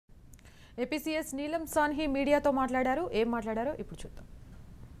APCS నీలం సాన్హి మీడియాతో మాట్లాడారు. ఏం మాట్లాడారో ఇప్పుడు చూద్దాం.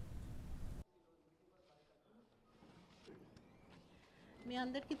 మీ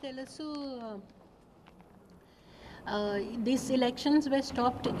అందరికీ తెలుసు, these elections were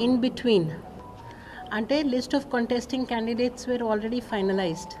stopped in between. Ante list of contesting candidates were already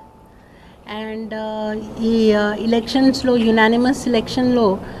finalized. And elections lo unanimous election lo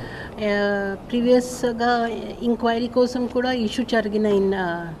previous ga inquiry kosam kuda issue jarigina in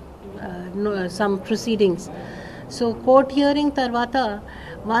some proceedings. So court hearing tarvata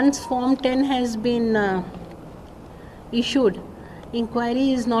once form 10 has been issued, inquiry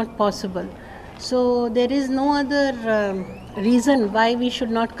is not possible. So there is no other reason why we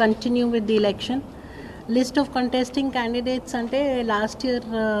should not continue with the election. List of contesting candidates ante last year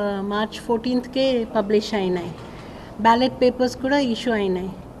March 14th ke publish ayinai, ballot papers kuda issue ayinai.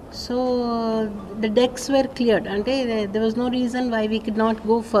 So the decks were cleared, ante there was no reason why we could not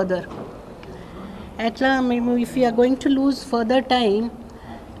go further. Atla if we are going to lose further time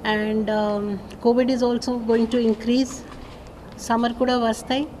and COVID is also going to increase, summer kuda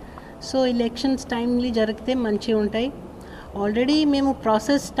vastai, so elections timely jarigte manchi untai. Already మేము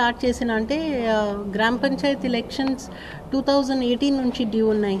process start చేసిన అంటే గ్రామ Panchayat elections 2018 నుంచి due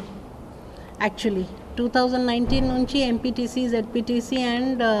ఉన్నాయి. Actually 2019 నుంచి MPTC, ZPTC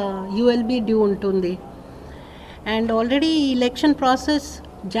and ULB due ఉంటుంది. And already election process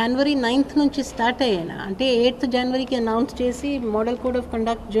January 9th నుంచి start అయ్యాను. అంటే 8th జనవరికి అనౌన్స్ చేసి model code of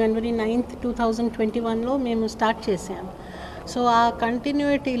conduct January 9th 2021లో మేము స్టార్ట్ చేసాము. సో ఆ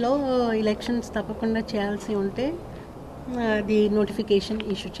కంటిన్యూటీలో ఎలక్షన్స్ తప్పకుండా చేయాల్సి ఉంటే ది నోటిఫికేషన్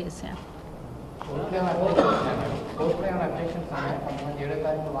ఇష్యూ చేశాం.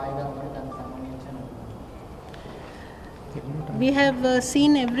 We have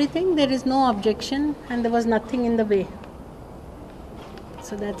seen everything. There is no objection and there was nothing in the way.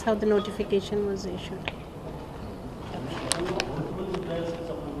 So that's how the notification was issued.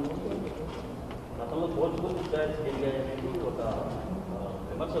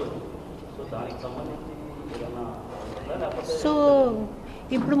 So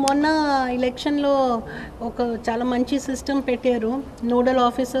ఇప్పుడు మొన్న ఎలక్షన్లో ఒక చాలా మంచి సిస్టమ్ పెట్టారు. Nodal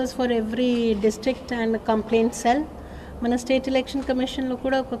officers for every district and complaint cell. మన state election కమిషన్లో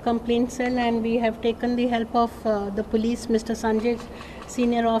కూడా ఒక complaint cell and we have taken the help of the police mister Sanjay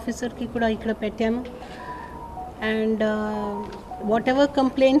senior ఆఫీసర్కి కూడా ఇక్కడ పెట్టాము. And what ever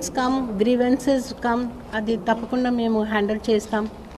complaints come, grievances come, అది తప్పకుండా మేము హ్యాండిల్ చేస్తాం.